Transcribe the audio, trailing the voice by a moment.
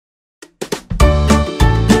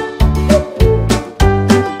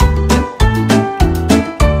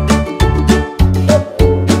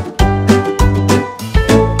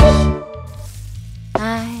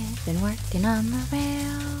Walking on the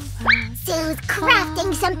railroad. Sue's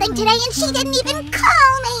crafting something today and she didn't even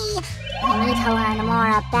call me! I need to learn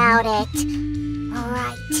more about it.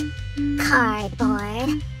 Right.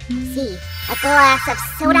 Cardboard. See, a glass of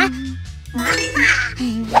soda.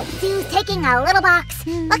 Sue's taking a little box.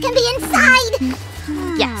 What can be inside?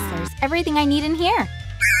 Yes, there's everything I need in here.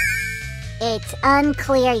 It's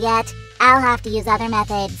unclear yet. I'll have to use other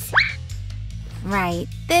methods. Right,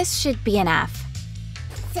 this should be enough.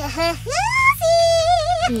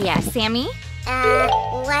 Yes, Sammy?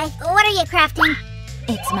 What are you crafting?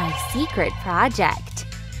 It's my secret project.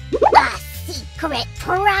 A secret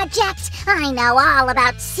project? I know all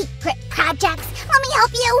about secret projects. Let me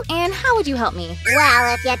help you. And how would you help me?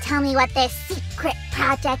 Well, if you tell me what this secret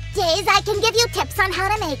project is, I can give you tips on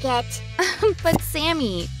how to make it. But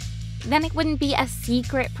Sammy, then it wouldn't be a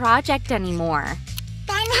secret project anymore.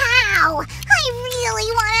 Then how? I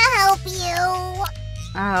really want to help you.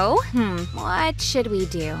 Oh, what should we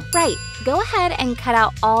do? Right, go ahead and cut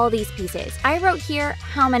out all these pieces. I wrote here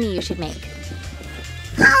how many you should make.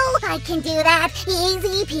 Oh, I can do that.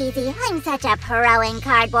 Easy peasy. I'm such a pro in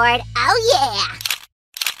cardboard. Oh,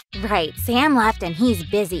 yeah. Right, Sam left and he's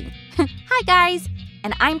busy. Hi, guys.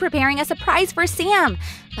 And I'm preparing a surprise for Sam,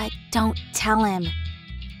 but don't tell him.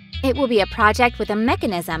 It will be a project with a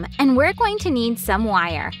mechanism, and we're going to need some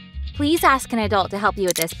wire. Please ask an adult to help you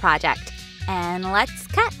with this project. And let's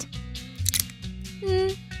cut.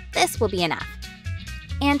 This will be enough.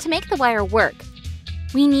 And to make the wire work,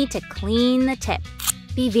 we need to clean the tip.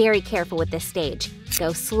 Be very careful with this stage.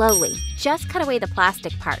 Go slowly. Just cut away the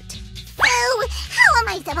plastic part. Boo! How am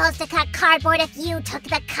I supposed to cut cardboard if you took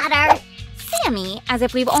the cutter? Sammy, as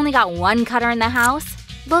if we've only got one cutter in the house.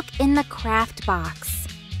 Look in the craft box.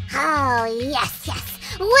 Oh, yes,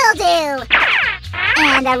 will do.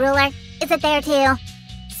 And a ruler. Is it there too?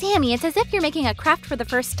 Sammy, it's as if you're making a craft for the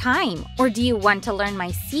first time. Or do you want to learn my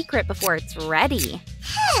secret before it's ready?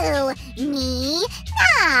 Who? Me?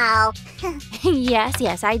 No.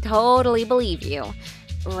 Yes, I totally believe you.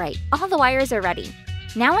 Right, all the wires are ready.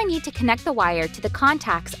 Now I need to connect the wire to the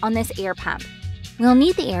contacts on this air pump. We'll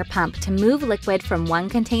need the air pump to move liquid from one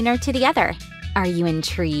container to the other. Are you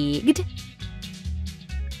intrigued?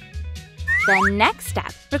 The next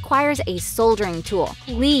step requires a soldering tool.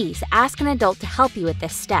 Please ask an adult to help you with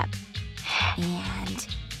this step. And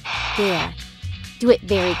there. Do it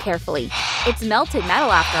very carefully. It's melted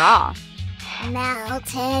metal after all.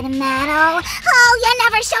 Melted metal? Oh, you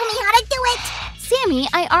never show me how to do it! Sammy,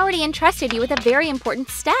 I already entrusted you with a very important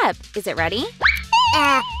step. Is it ready?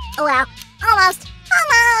 Well, almost.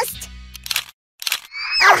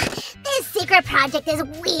 Ugh, this secret project is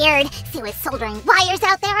weird. Sue is soldering wires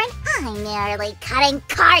out there and I'm merely cutting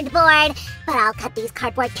cardboard. But I'll cut these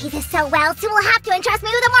cardboard pieces so well, Sue will have to entrust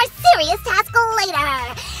me with a more serious task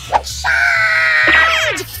later.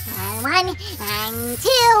 Charge! And one, and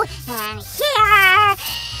two, and here.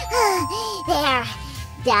 There,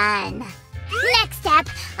 done. Next step,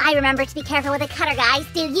 I remember to be careful with the cutter, guys.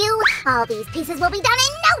 Do you? All these pieces will be done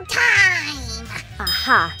in no time.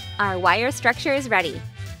 Aha, our wire structure is ready.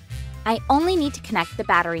 I only need to connect the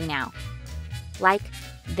battery now. Like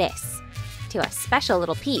this, to a special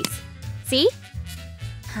little piece. See?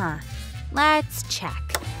 Let's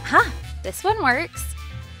check. This one works.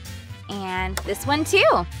 And this one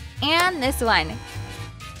too. And this one. Yay,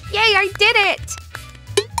 I did it!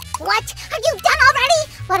 What? Are you done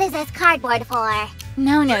already? What is this cardboard for?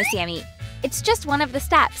 No, Sammy. It's just one of the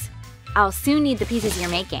steps. I'll soon need the pieces you're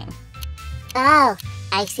making. Oh,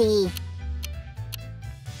 I see.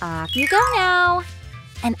 Off you go now.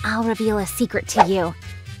 And I'll reveal a secret to you.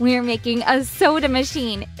 We're making a soda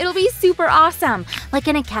machine. It'll be super awesome, like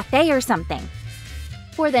in a cafe or something.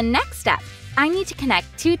 For the next step, I need to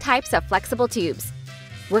connect two types of flexible tubes.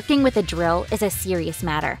 Working with a drill is a serious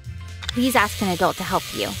matter. Please ask an adult to help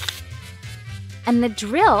you. And the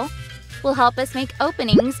drill will help us make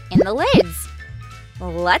openings in the lids.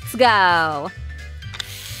 Let's go!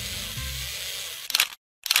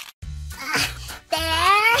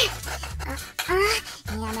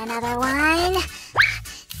 And another one.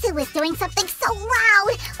 Sue is doing something so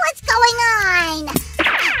loud. What's going on?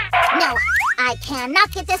 No, I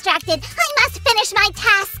cannot get distracted. I must finish my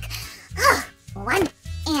task. 1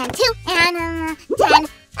 and 2 and 10.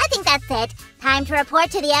 I think that's it. Time to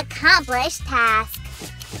report to the accomplished task.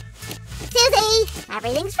 Susie,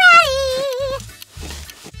 everything's ready.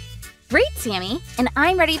 Great, Sammy. And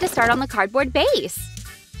I'm ready to start on the cardboard base.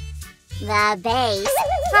 The base?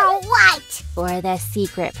 For what? For the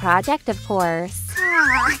secret project, of course.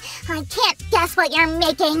 Oh, I can't guess what you're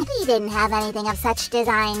making. We didn't have anything of such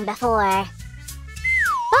design before.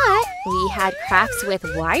 thought we had crafts with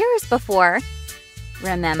wires before.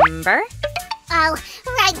 Remember? Oh,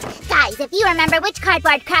 right. Guys, if you remember which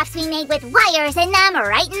cardboard crafts we made with wires in them,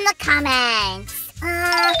 write in the comments.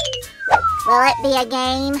 Will it be a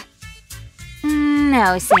game?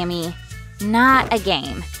 No, Sammy. Not a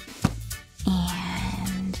game.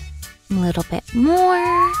 And a little bit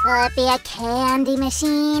more. Will it be a candy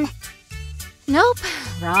machine? Nope,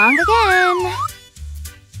 wrong again.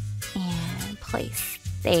 And place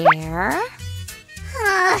there.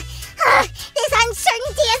 This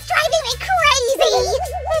uncertainty is driving me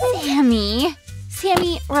crazy!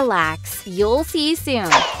 Sammy, relax. You'll see soon.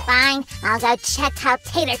 Fine, I'll go check how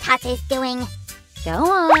Tater Tots is doing. Go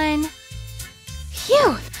on.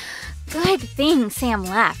 Phew! Good thing Sam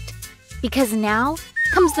left, because now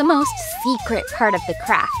comes the most secret part of the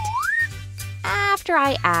craft. After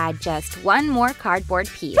I add just one more cardboard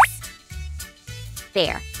piece.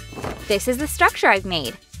 There. This is the structure I've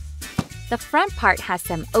made. The front part has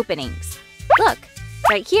some openings. Look,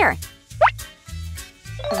 right here.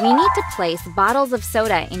 We need to place bottles of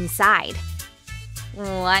soda inside.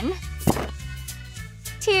 1,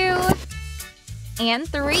 2, and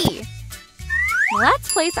 3.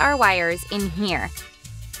 Let's place our wires in here.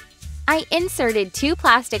 I inserted 2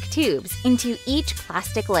 plastic tubes into each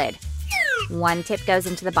plastic lid. One tip goes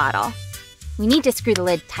into the bottle. We need to screw the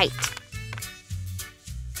lid tight.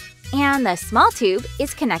 And the small tube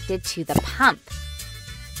is connected to the pump.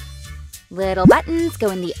 Little buttons go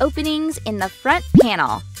in the openings in the front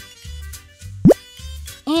panel.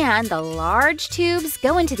 And the large tubes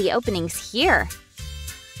go into the openings here.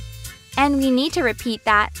 And we need to repeat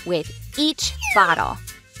that with each bottle.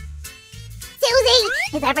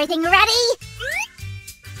 Susie, is everything ready?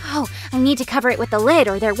 Oh, I need to cover it with the lid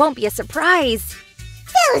or there won't be a surprise.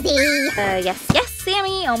 Susie! Yes,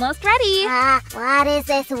 Sammy, almost ready. What is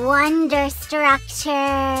this wonder structure?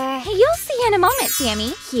 Hey, you'll see in a moment,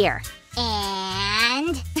 Sammy. Here.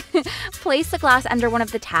 And? Place the glass under one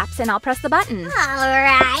of the taps and I'll press the button. All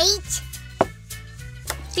right.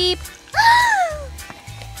 Beep.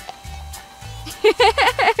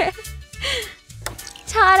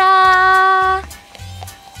 Ta-da!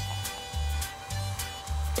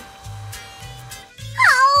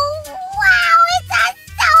 Oh, wow, it's a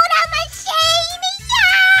soda machine!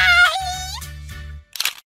 Yay!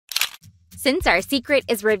 Since our secret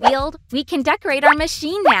is revealed, we can decorate our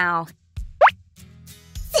machine now.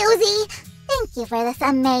 Susie, thank you for this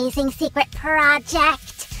amazing secret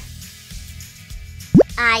project.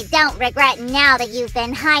 I don't regret now that you've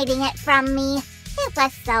been hiding it from me. It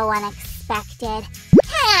was so unexpected.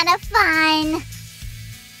 Kinda fun.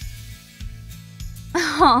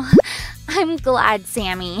 Oh, I'm glad,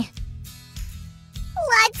 Sammy.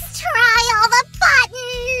 Let's try all the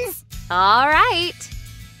buttons. All right.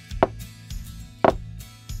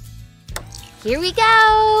 Here we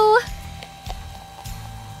go.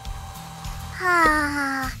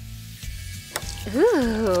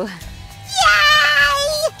 Ooh.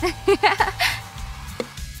 Yay!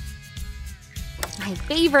 My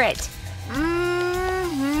favorite.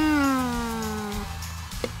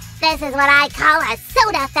 This is what I call a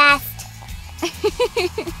soda fest.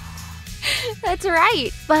 That's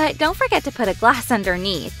right. But don't forget to put a glass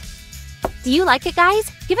underneath. Do you like it,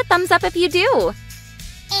 guys? Give a thumbs up if you do.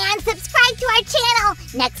 And subscribe to our channel.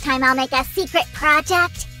 Next time I'll make a secret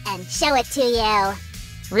project and show it to you.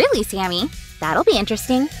 Really, Sammy? That'll be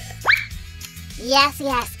interesting. Yes.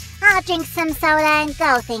 I'll drink some soda and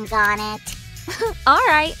go think on it. All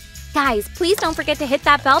right. Guys, please don't forget to hit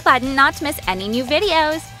that bell button not to miss any new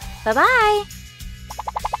videos. Bye-bye.